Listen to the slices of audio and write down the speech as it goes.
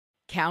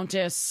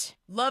Countess,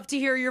 love to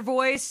hear your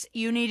voice.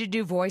 You need to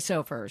do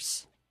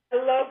voiceovers.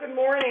 Hello, good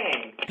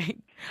morning.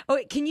 Oh,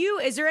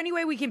 is there any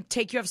way we can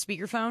take you off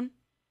speakerphone?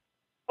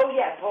 Oh,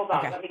 yes, hold on.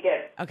 Okay. Let me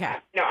get Okay.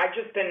 No, I've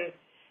just been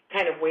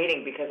kind of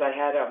waiting because I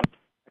had a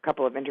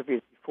couple of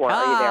interviews before.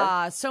 Are you there?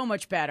 Ah, so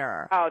much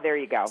better. Oh, there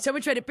you go. So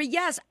much better. But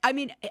yes, I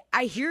mean,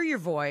 I hear your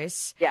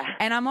voice. Yeah.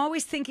 And I'm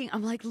always thinking,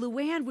 I'm like,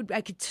 Luann,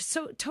 I could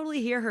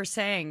totally hear her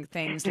saying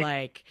things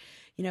like,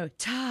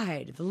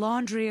 Tide, the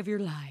laundry of your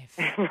life.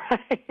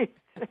 Right.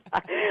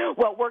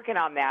 Well, working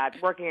on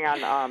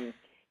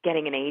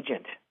getting an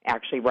agent,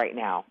 actually, right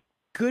now.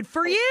 Good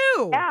for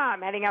you. Yeah,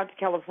 I'm heading out to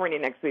California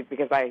next week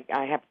because I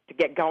have to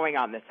get going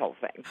on this whole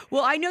thing.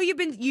 Well, I know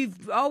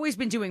you've always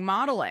been doing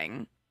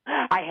modeling.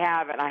 I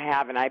have, and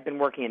I've been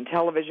working in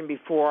television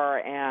before,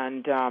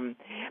 and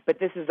but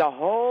this is a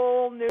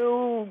whole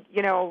new,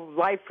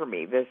 life for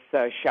me, this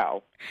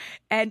show.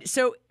 And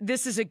so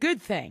this is a good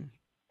thing.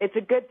 It's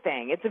a good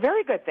thing. It's a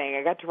very good thing.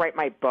 I got to write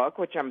my book,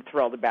 which I'm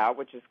thrilled about,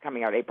 which is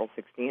coming out April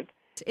 16th.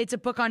 It's a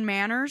book on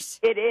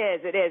manners? It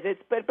is.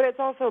 But it's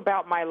also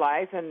about my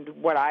life and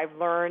what I've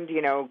learned,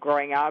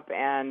 growing up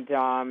and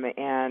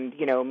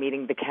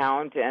meeting the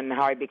Count and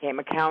how I became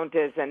a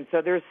Countess. And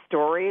so there's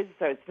stories.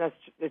 So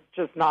it's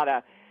just not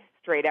a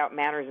straight out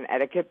manners and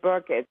etiquette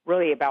book. It's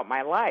really about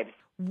my life.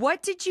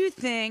 What did you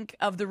think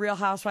of the Real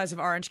Housewives of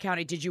Orange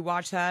County? Did you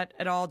watch that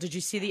at all? Did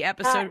you see the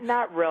episode?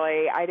 Not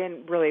really. I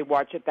didn't really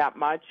watch it that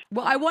much.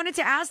 Well, I wanted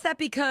to ask that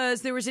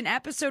because there was an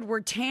episode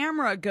where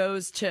Tamra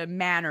goes to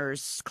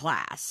manners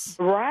class.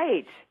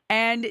 Right.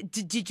 And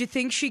did you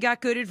think she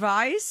got good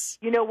advice?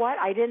 You know what?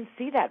 I didn't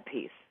see that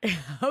piece.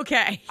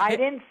 Okay. I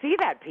didn't see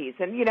that piece.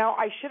 And,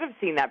 I should have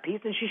seen that piece,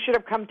 and she should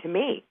have come to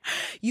me.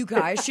 You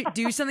guys should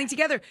do something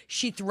together.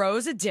 She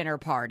throws a dinner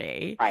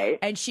party. Right.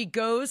 And she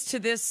goes to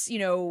this,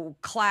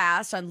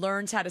 class and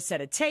learns how to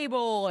set a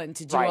table and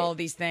to do Right. all of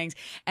these things.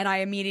 And I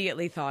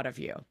immediately thought of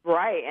you.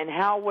 Right. And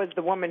how was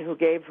the woman who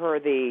gave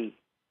her the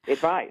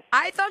advice?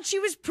 I thought she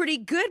was pretty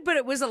good, but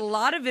it was a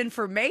lot of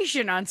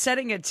information on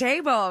setting a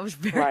table. It was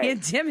very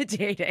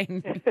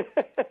intimidating.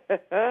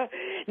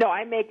 No,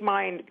 I make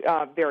mine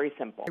very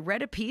simple. I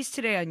read a piece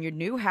today on your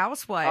new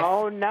housewife.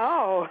 Oh,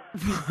 no.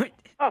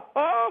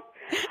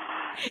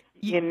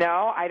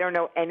 I don't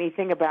know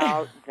anything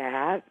about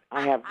that.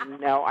 I have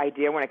no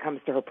idea when it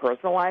comes to her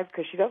personal life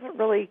because she doesn't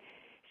really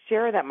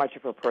share that much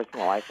of her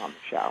personal life on the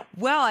show.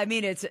 Well, I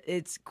mean,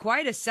 it's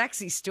quite a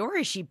sexy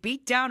story. She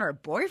beat down her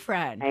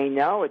boyfriend. I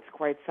know. It's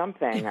quite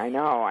something. I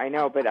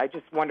know. But I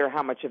just wonder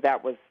how much of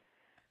that was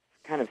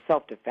kind of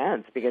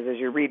self-defense because as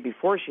you read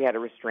before, she had a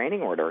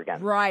restraining order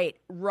against him. Right.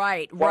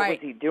 What was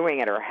he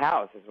doing at her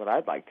house is what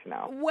I'd like to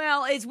know.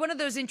 Well, it's one of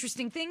those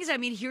interesting things. I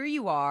mean, here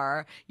you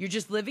are. You're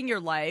just living your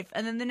life.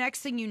 And then the next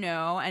thing you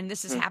know, and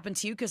this has happened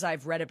to you because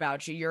I've read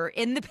about you, you're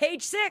in the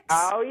page 6.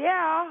 Oh,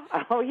 yeah.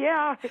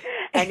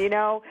 And,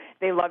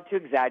 they love to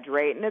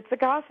exaggerate, and it's a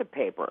gossip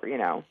paper,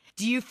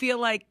 Do you feel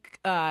like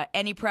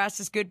any press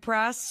is good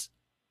press?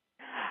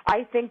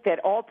 I think that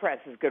all press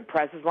is good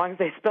press as long as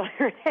they spell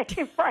your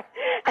name right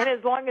and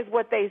as long as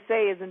what they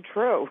say isn't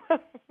true.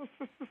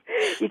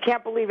 You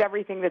can't believe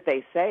everything that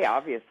they say,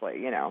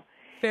 obviously,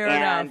 Fair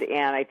enough.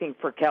 And I think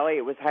for Kelly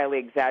it was highly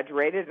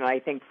exaggerated, and I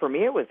think for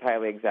me it was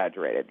highly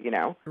exaggerated,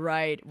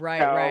 Right. So,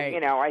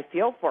 I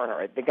feel for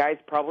her. The guy's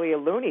probably a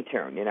Looney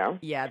Tune,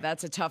 Yeah,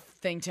 that's a tough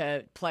thing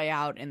to play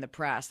out in the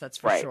press, that's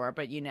for sure.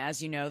 But,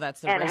 as you know,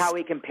 that's the And risk. how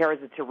he compares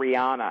it to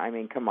Rihanna, I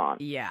mean, come on.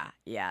 Yeah.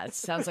 It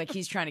sounds like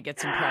he's trying to get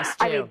some press,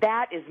 too. I mean,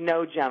 that is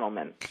no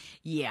gentleman.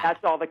 Yeah.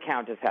 That's all the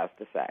Countess has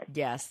to say.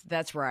 Yes,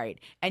 that's right.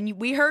 And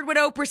we heard what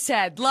Oprah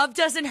said. Love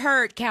doesn't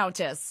hurt,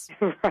 Countess.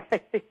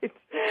 Right.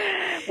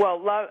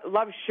 Well,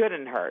 love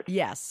shouldn't hurt.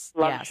 Yes.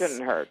 Love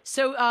shouldn't hurt.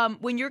 So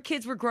when your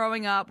kids were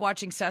growing up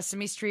watching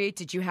Sesame Street,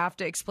 did you have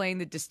to explain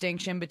the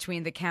distinction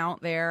between the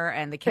Count there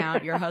and the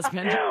Count, your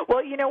husband?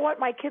 Well, you know what?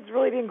 My kids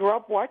really didn't grow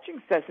up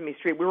watching Sesame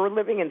Street. We were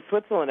living in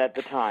Switzerland at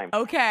the time.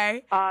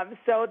 Okay.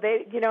 So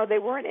they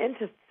weren't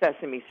into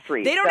Sesame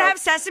Street. They don't have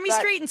Sesame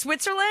Street in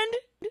Switzerland?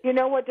 You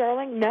know what,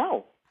 darling?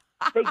 No.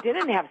 They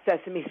didn't have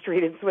Sesame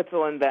Street in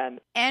Switzerland then.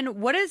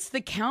 And what does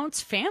the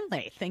Count's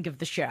family think of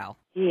the show?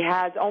 He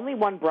has only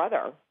one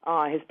brother.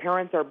 His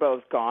parents are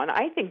both gone.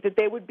 I think that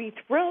they would be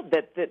thrilled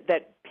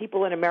that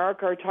people in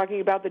America are talking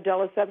about the de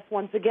Lesseps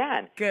once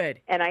again. Good.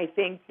 And I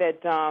think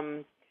that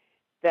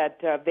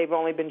they've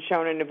only been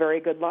shown in a very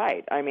good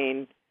light. I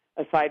mean,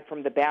 aside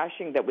from the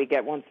bashing that we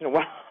get once in a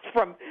while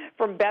from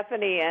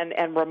Bethany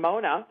and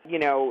Ramona,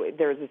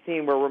 there's a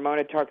scene where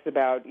Ramona talks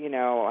about,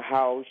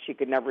 how she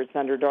could never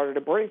send her daughter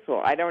to boarding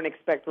school. I don't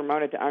expect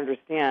Ramona to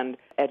understand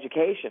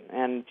education,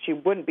 and she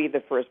wouldn't be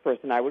the first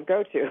person I would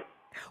go to.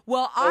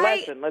 Well,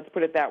 Let's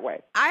put it that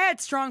way. I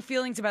had strong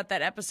feelings about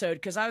that episode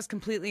because I was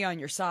completely on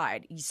your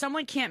side.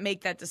 Someone can't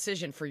make that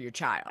decision for your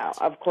child. No,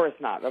 of course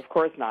not.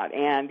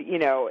 And,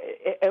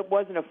 it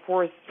wasn't a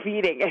forced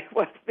feeding. It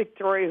was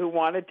Victoria who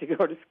wanted to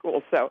go to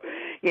school. So,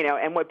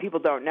 and what people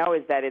don't know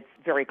is that it's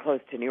very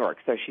close to New York.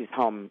 So she's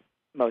home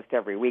most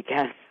every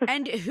weekend.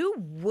 And who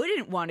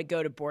wouldn't want to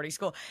go to boarding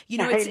school? You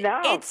know, I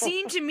know. it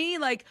seemed to me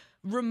like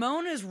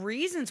Ramona's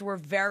reasons were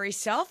very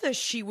selfish.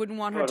 She wouldn't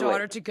want her Totally.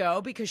 daughter to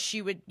go because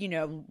she would,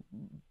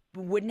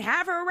 wouldn't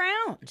have her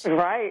around.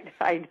 Right,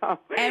 I know.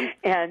 And,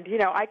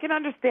 I can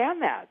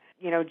understand that.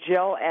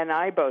 Jill and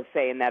I both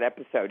say in that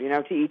episode,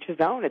 to each his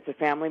own. It's a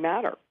family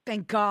matter.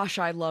 Thank gosh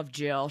I love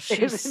Jill.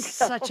 She's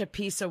such a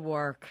piece of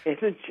work.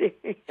 Isn't she?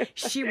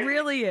 She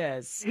really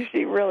is.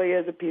 She really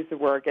is a piece of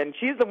work. And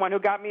she's the one who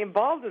got me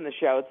involved in the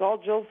show. It's all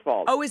Jill's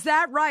fault. Oh, is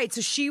that right?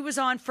 So she was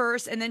on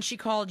first and then she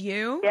called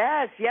you?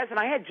 Yes. And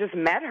I had just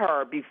met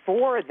her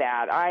before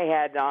that. I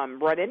had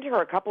run into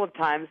her a couple of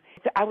times.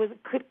 I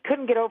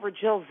couldn't get over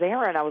Jill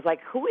Zarin. I was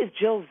like, who is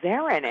Jill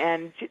Zarin?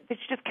 And she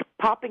just kept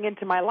popping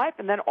into my life.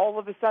 And then all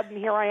of a sudden,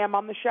 here I am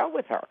on the show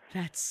with her.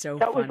 That's so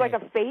That funny. was like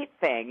a fate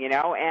thing,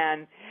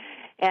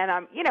 And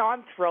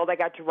I'm thrilled. I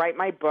got to write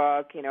my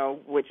book,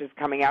 which is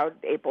coming out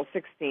April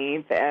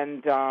 16th,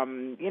 and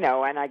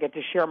and I get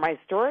to share my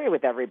story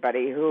with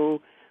everybody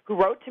who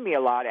wrote to me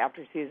a lot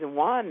after season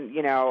 1,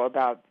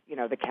 about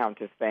the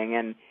Countess thing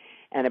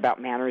and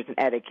about manners and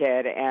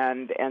etiquette,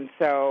 and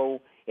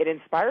so it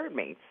inspired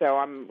me. So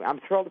I'm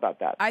thrilled about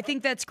that. I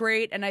think that's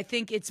great, and I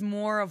think it's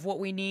more of what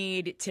we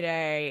need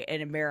today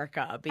in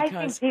America because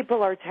I think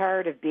people are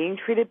tired of being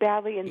treated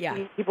badly and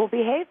seeing people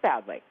behave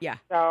badly. Yeah.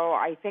 So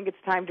I think it's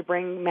time to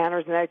bring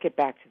manners and etiquette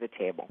back to the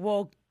table.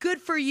 Well, good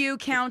for you,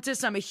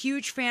 Countess. I'm a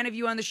huge fan of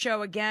you on the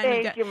show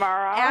again. Thank you,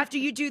 Mara. After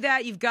you do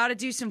that, you've got to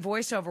do some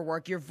voiceover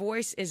work. Your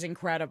voice is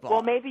incredible.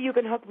 Well, maybe you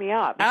can hook me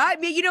up.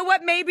 You know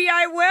what? Maybe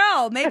I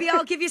will. Maybe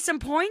I'll give you some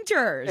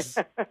pointers.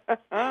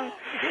 Well,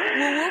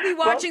 we'll be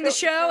watching the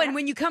show, and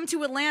when you come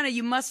to Atlanta,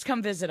 you must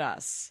come visit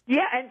us.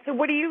 Yeah, and so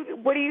what do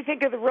you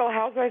think of the Real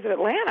Housewives of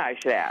Atlanta, I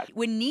should ask?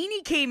 When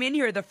Nene came in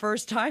here the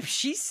first time,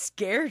 she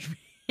scared me.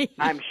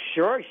 I'm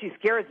sure she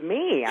scares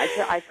me.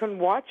 I couldn't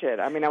watch it.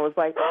 I mean, I was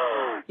like,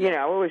 it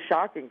was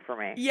shocking for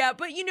me. Yeah,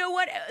 but you know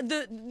what?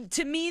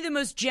 To me, the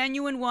most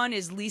genuine one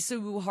is Lisa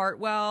Wu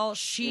Hartwell.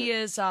 She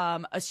is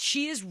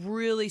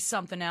really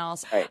something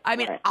else. Right, I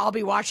mean, right. I'll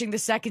be watching the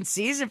second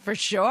season for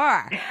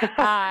sure.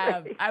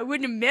 I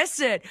wouldn't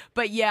miss it.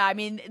 But yeah, I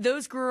mean,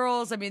 those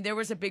girls. I mean, there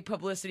was a big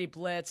publicity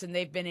blitz, and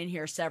they've been in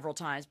here several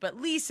times. But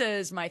Lisa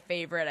is my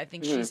favorite. I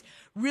think she's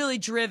really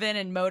driven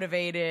and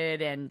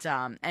motivated, and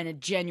a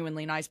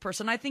genuinely nice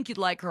person. I think you'd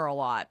like her a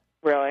lot.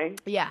 Really?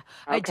 Yeah,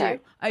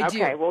 Okay. I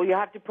do. Okay, well, you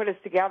have to put us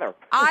together.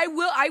 I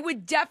will. I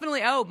would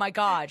definitely. Oh my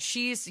God,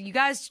 you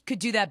guys could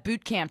do that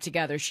boot camp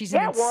together. She's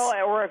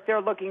or if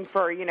they're looking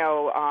for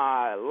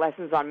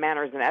lessons on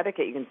manners and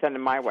etiquette, you can send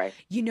them my way.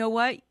 You know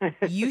what?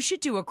 You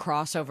should do a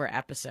crossover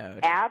episode.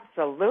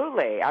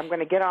 Absolutely, I'm going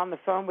to get on the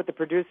phone with the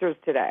producers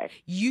today.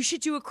 You should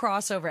do a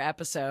crossover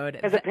episode.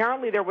 Because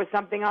apparently there was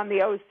something on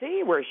the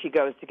OC where she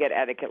goes to get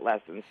etiquette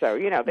lessons. So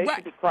they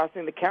should be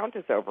crossing the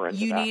Countess over into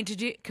You that. need to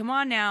do. Come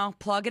on now,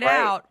 plug it Right.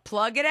 out.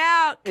 Plug it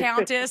out,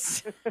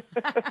 Countess.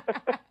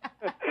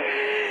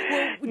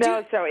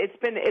 So it's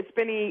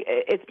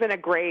been a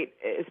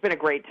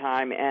great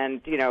time,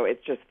 and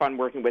it's just fun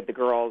working with the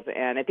girls.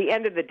 And at the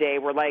end of the day,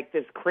 we're like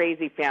this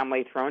crazy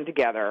family thrown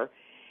together,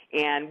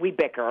 and we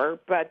bicker,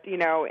 but in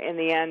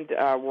the end,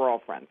 we're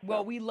all friends. So.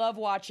 Well, we love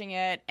watching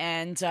it,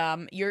 and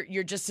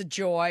you're just a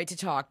joy to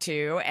talk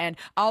to. And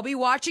I'll be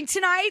watching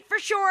tonight for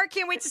sure.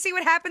 Can't wait to see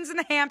what happens in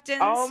the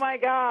Hamptons. Oh my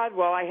God!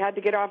 Well, I had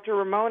to get off to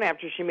Ramona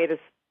after she made a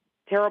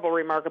terrible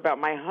remark about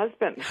my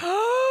husband.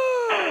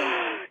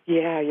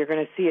 Yeah, you're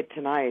going to see it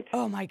tonight.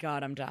 Oh, my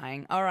God, I'm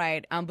dying. All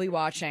right, I'll be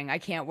watching. I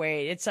can't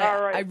wait.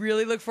 All right. I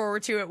really look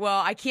forward to it.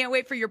 Well, I can't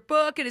wait for your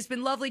book. It has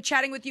been lovely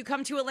chatting with you.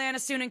 Come to Atlanta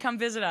soon and come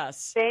visit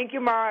us. Thank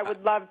you, Mara. I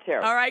would love to.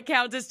 All right,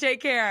 Countess,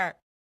 take care.